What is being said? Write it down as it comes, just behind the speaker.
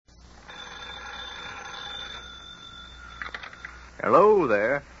Hello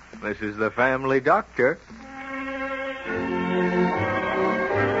there. This is the family doctor.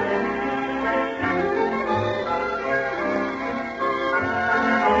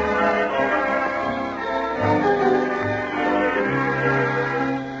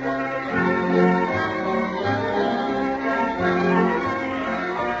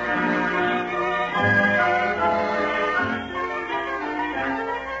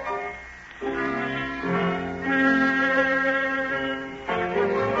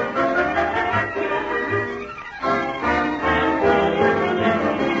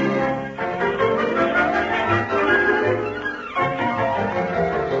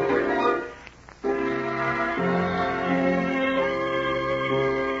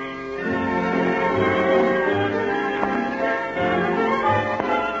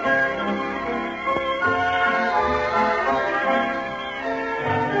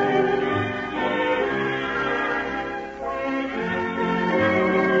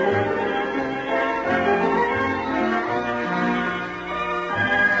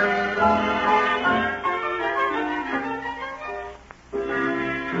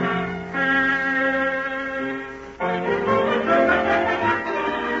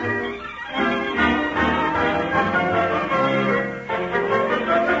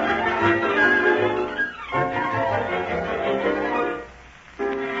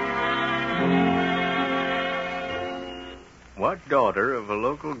 What daughter of a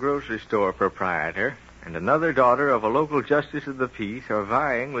local grocery store proprietor and another daughter of a local justice of the peace are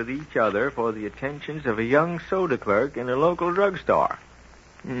vying with each other for the attentions of a young soda clerk in a local drugstore?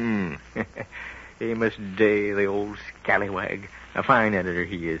 Amos Day, the old scallywag. A fine editor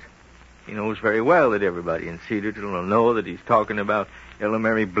he is. He knows very well that everybody in Cedarton will know that he's talking about Ella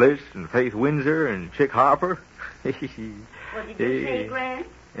Mary Bliss and Faith Windsor and Chick Harper. What did you say, Grant?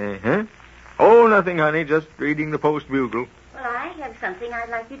 Uh-huh. Oh, nothing, honey. Just reading the Post-Bugle. Well, I have something I'd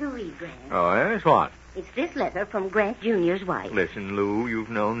like you to read, Grant. Oh, yes? What? It's this letter from Grant Jr.'s wife. Listen, Lou, you've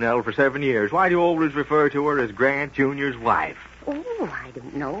known Nell for 7 years. Why do you always refer to her as Grant Jr.'s wife? Oh, I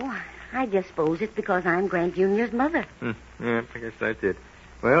don't know. I just suppose it's because I'm Grant Jr.'s mother. Yeah, I guess that's it.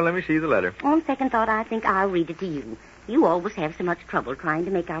 Well, let me see the letter. On second thought, I think I'll read it to you. You always have so much trouble trying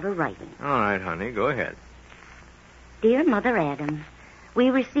to make out her writing. All right, honey, go ahead. Dear Mother Adams, we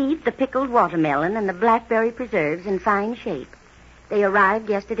received the pickled watermelon and the blackberry preserves in fine shape. They arrived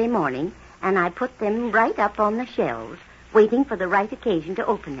yesterday morning, and I put them right up on the shelves, waiting for the right occasion to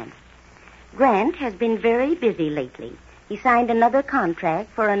open them. Grant has been very busy lately. He signed another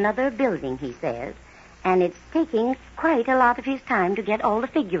contract for another building, he says, and it's taking quite a lot of his time to get all the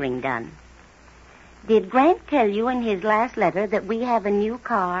figuring done. Did Grant tell you in his last letter that we have a new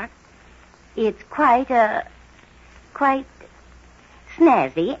car? It's quite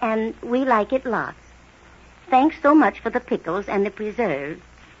snazzy, and we like it lots. Thanks so much for the pickles and the preserves.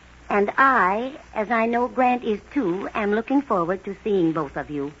 And I, as I know Grant is too, am looking forward to seeing both of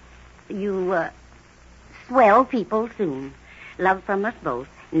you. You, swell people soon. Love from us both,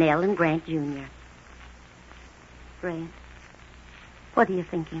 Nell and Grant Jr. Grant, what are you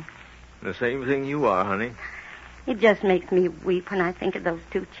thinking? The same thing you are, honey. It just makes me weep when I think of those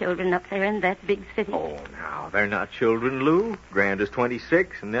two children up there in that big city. Oh, now, they're not children, Lou. Grant is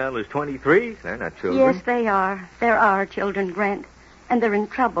 26 and Nell is 23. They're not children. Yes, they are. There are children, Grant. And they're in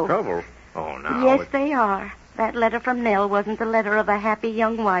trouble. Trouble? Oh, no. Yes, they are. That letter from Nell wasn't the letter of a happy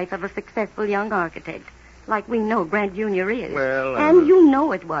young wife of a successful young architect, like we know Grant Jr. is. Well, And you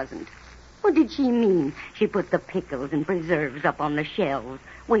know it wasn't. What did she mean? She put the pickles and preserves up on the shelves,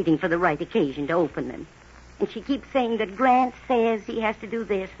 waiting for the right occasion to open them. And she keeps saying that Grant says he has to do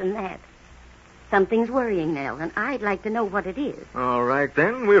this and that. Something's worrying Nell, and I'd like to know what it is. All right,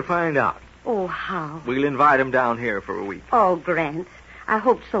 then. We'll find out. Oh, how? We'll invite him down here for a week. Oh, Grant, I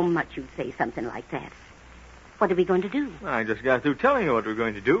hoped so much you'd say something like that. What are we going to do? I just got through telling you what we're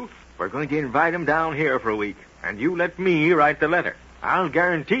going to do. We're going to invite him down here for a week. And you let me write the letter. I'll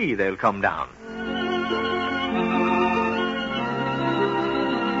guarantee they'll come down.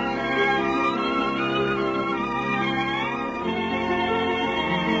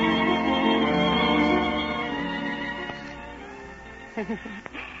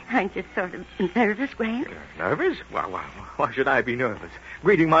 Aren't you sort of nervous, Grant? Nervous? Why should I be nervous?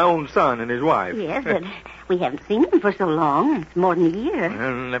 Greeting my own son and his wife. Yes, but we haven't seen them for so long. It's more than a year.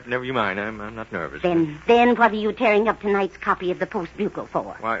 Well, never you mind. I'm not nervous. Then what are you tearing up tonight's copy of the Post-Bugle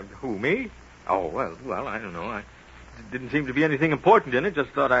for? Why, who, me? Oh, well, I don't know. Didn't seem to be anything important in it. Just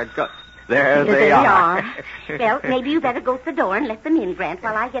thought I'd cut... There they are. Well, maybe you better go to the door and let them in, Grant,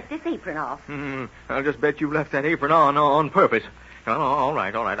 while I get this apron off. I'll just bet you left that apron on purpose. Oh, all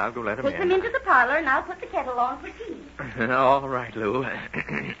right. I'll go let them in. Take them into the parlor, and I'll put the kettle on for tea. All right, Lou.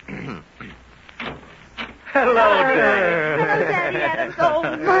 Hello, Dad. Hello, Daddy Adams. Oh,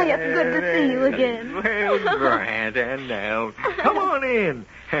 my, it's good to see you again. Well, Grant and Nell, come on in.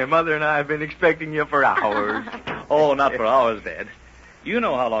 Mother and I have been expecting you for hours. Oh, not for hours, Dad. You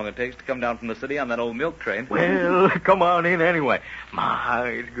know how long it takes to come down from the city on that old milk train. Well, come on in anyway. My,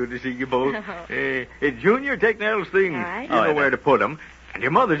 it's good to see you both. Junior, take Nell's things. All right. You know where to put them. And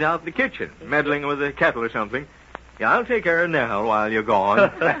your mother's out in the kitchen, meddling with the kettle or something. Yeah, I'll take care of Nell while you're gone.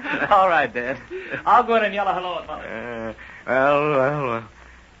 All right, Dad. I'll go in and yell a hello at Mother. Well.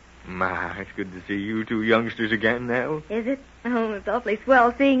 My, it's good to see you two youngsters again, Nell. Is it? Oh, it's awfully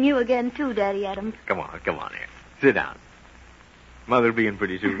swell seeing you again, too, Daddy Adams. Come on here. Sit down. Mother'll be in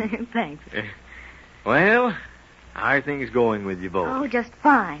pretty soon. Thanks. Well, how are things going with you both? Oh, just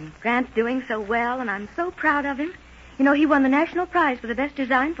fine. Grant's doing so well, and I'm so proud of him. You know, he won the national prize for the best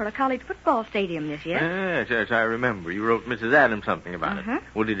design for a college football stadium this year. Yes, I remember. You wrote Mrs. Adams something about it.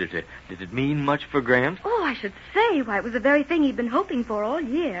 Well, did it mean much for Grant? Oh, I should say. Why, it was the very thing he'd been hoping for all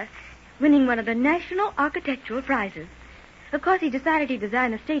year. Winning one of the national architectural prizes. Of course, he decided he'd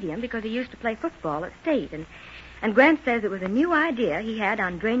design the stadium because he used to play football at State, and Grant says it was a new idea he had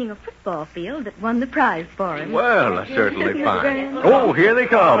on draining a football field that won the prize for him. Well, that's certainly fine. Oh, here they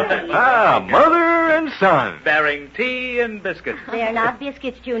come. Mother and son. Bearing tea and biscuits. They're not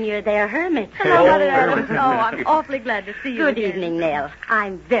biscuits, Junior. They're hermits. Hello, Mother Adams. Oh, I'm awfully glad to see you Good again. evening, Nell.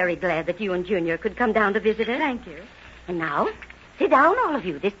 I'm very glad that you and Junior could come down to visit us. Thank you. And now, sit down, all of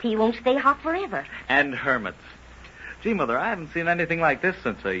you. This tea won't stay hot forever. And hermits. Gee, Mother, I haven't seen anything like this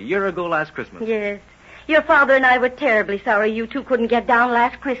since a year ago last Christmas. Yes. Your father and I were terribly sorry you two couldn't get down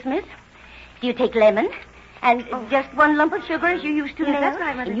last Christmas. Do you take lemon? And just one lump of sugar as you used to, Yes, Nell? that's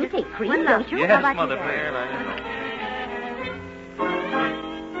right, Mother. And you Just take cream, one don't lump. you? Yes, How about Mother, you, Dad?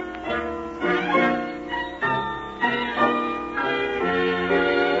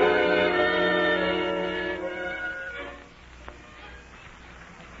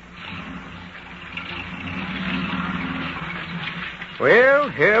 Well,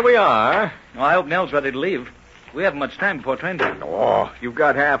 here we are. Oh, I hope Nell's ready to leave. We haven't much time before train time. Oh, you've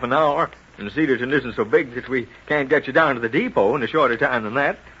got half an hour. And Cedarton isn't so big that we can't get you down to the depot in a shorter time than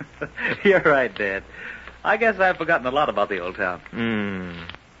that. You're right, Dad. I guess I've forgotten a lot about the old town.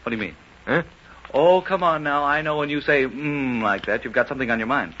 What do you mean? Huh? Oh, come on now. I know when you say like that, you've got something on your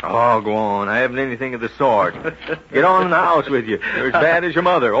mind. Oh, go on. I haven't anything of the sort. Get on in the house with you. You're as bad as your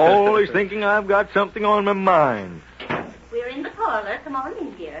mother. Always thinking I've got something on my mind. We're in the parlor. Come on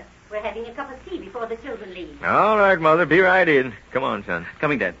in here. We're having a cup of tea before the children leave. All right, Mother. Be right in. Come on, son.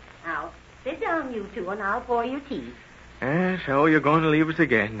 Coming, Dad. Now, sit down, you two, and I'll pour you tea. So you're going to leave us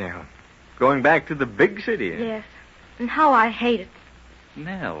again now. Going back to the big city. Yes. And how I hate it.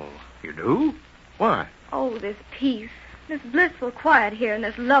 Nell. You do? Why? Oh, this peace. This blissful quiet here in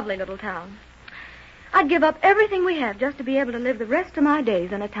this lovely little town. I'd give up everything we have just to be able to live the rest of my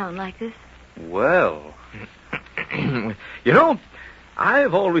days in a town like this. Well. You know,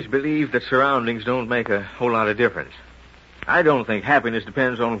 I've always believed that surroundings don't make a whole lot of difference. I don't think happiness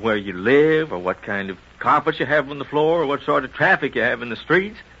depends on where you live or what kind of carpets you have on the floor or what sort of traffic you have in the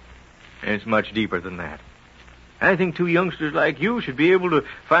streets. It's much deeper than that. I think two youngsters like you should be able to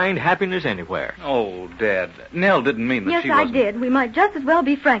find happiness anywhere. Oh, Dad. Nell didn't mean that Yes, she wasn't. I did. We might just as well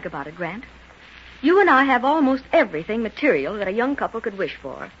be frank about it, Grant. You and I have almost everything material that a young couple could wish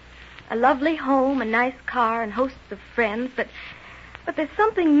for. A lovely home, a nice car, and hosts of friends, but there's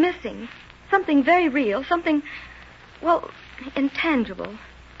something missing. Something very real, something, well, intangible.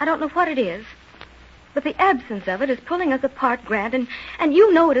 I don't know what it is. But the absence of it is pulling us apart, Grant, and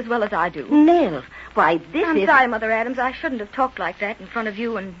you know it as well as I do. Nell, why, this I'm is... sorry, Mother Adams. I shouldn't have talked like that in front of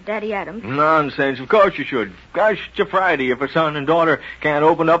you and Daddy Adams. Nonsense. Of course you should. Gosh, it's a Friday. If a son and daughter can't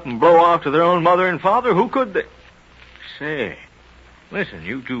open up and blow off to their own mother and father, who could they? Say, listen,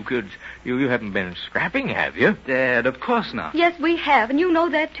 you two kids, you haven't been scrapping, have you? Dad, of course not. Yes, we have, and you know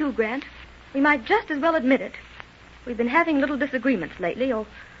that too, Grant. We might just as well admit it. We've been having little disagreements lately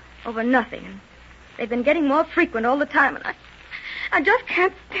over nothing, and they've been getting more frequent all the time, and I just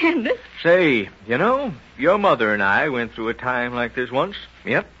can't stand it. Say, you know, your mother and I went through a time like this once.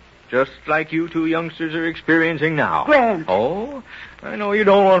 Yep. Just like you two youngsters are experiencing now. Grant. Oh, I know you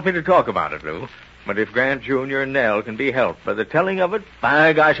don't want me to talk about it, Lou. But if Grant Jr. and Nell can be helped by the telling of it,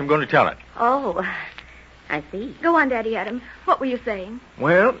 by gosh, I'm going to tell it. Oh, I see. Go on, Daddy Adams. What were you saying?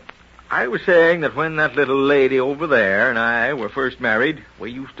 Well, I was saying that when that little lady over there and I were first married,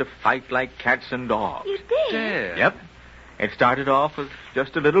 we used to fight like cats and dogs. You did? Dad. Yep. It started off with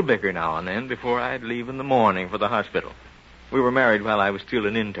just a little bicker now and then before I'd leave in the morning for the hospital. We were married while I was still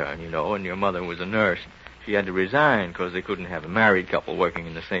an intern, and your mother was a nurse. She had to resign because they couldn't have a married couple working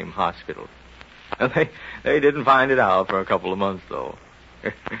in the same hospital. They didn't find it out for a couple of months, though.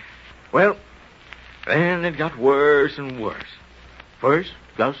 Well, then it got worse and worse. First,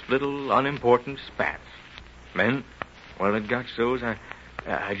 just little unimportant spats. Then, well, it got so as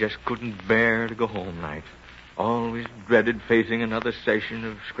I just couldn't bear to go home nights. Always dreaded facing another session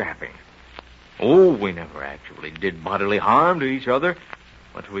of scrapping. Oh, we never actually did bodily harm to each other,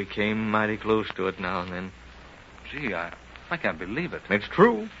 but we came mighty close to it now and then. Gee, I can't believe it. It's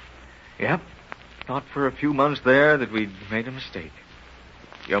true. Yep. Thought for a few months there that we'd made a mistake.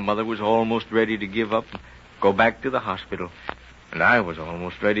 Your mother was almost ready to give up and go back to the hospital. And I was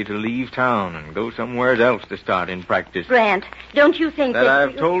almost ready to leave town and go somewhere else to start in practice. Grant, don't you think that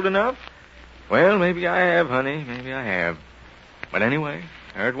I've told enough? Well, maybe I have, honey. Maybe I have. But anyway,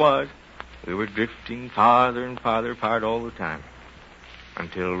 there it was. We were drifting farther and farther apart all the time.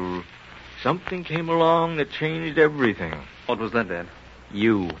 Until something came along that changed everything. What was that, Dad?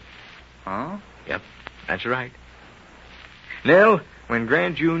 You. Huh? Yep, that's right. Nell, when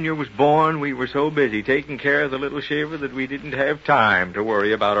Grant Jr. was born, we were so busy taking care of the little shaver that we didn't have time to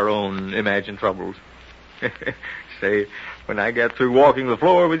worry about our own imagined troubles. Say, when I got through walking the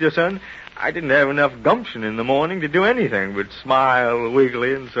floor with your son, I didn't have enough gumption in the morning to do anything but smile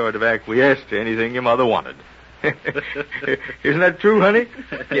wiggily and sort of acquiesce to anything your mother wanted. Isn't that true, honey?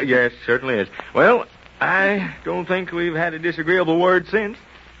 Yes, certainly is. Well, I don't think we've had a disagreeable word since,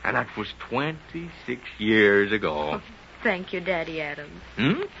 and that was 26 years ago. Thank you, Daddy Adams.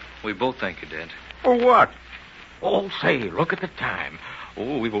 We both thank you, Dad. For what? Oh, say, look at the time.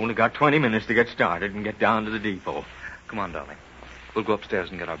 Oh, we've only got 20 minutes to get started and get down to the depot. Come on, darling. We'll go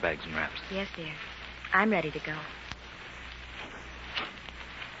upstairs and get our bags and wraps. Yes, dear. I'm ready to go.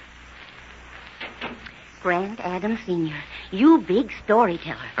 Grant Adams Sr., you big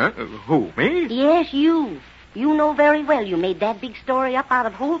storyteller. Who, me? Yes, you. You know very well you made that big story up out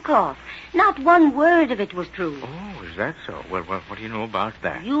of whole cloth. Not one word of it was true. Oh, is that so? Well, what do you know about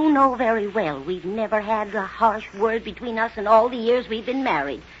that? You know very well we've never had a harsh word between us in all the years we've been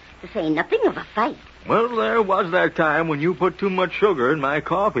married, to say nothing of a fight. Well, there was that time when you put too much sugar in my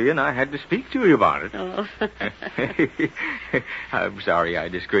coffee and I had to speak to you about it. Oh. I'm sorry I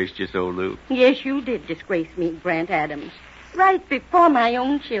disgraced you so, Lou. Yes, you did disgrace me, Grant Adams. Right before my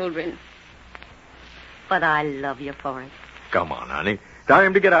own children. But I love you for it. Come on, honey.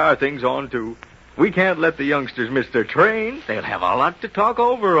 Time to get our things on, too. We can't let the youngsters miss their train. They'll have a lot to talk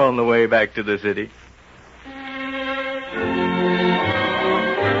over on the way back to the city.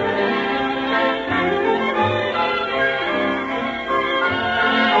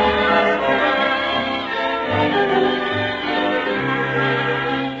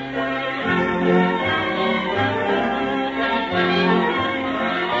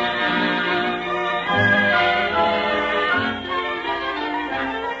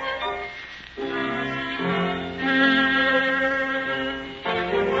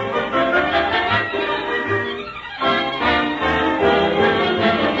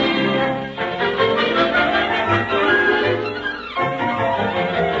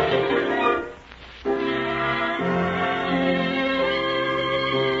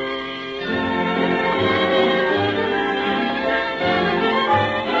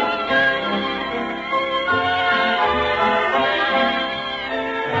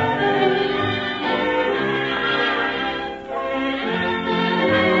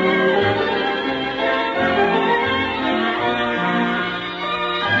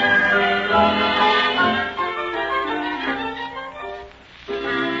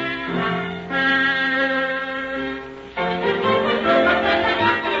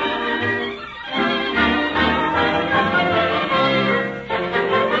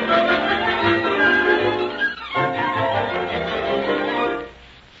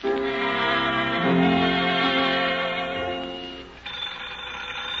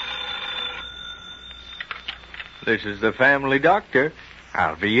 This is the family doctor.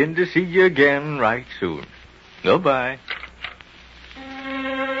 I'll be in to see you again right soon. Goodbye.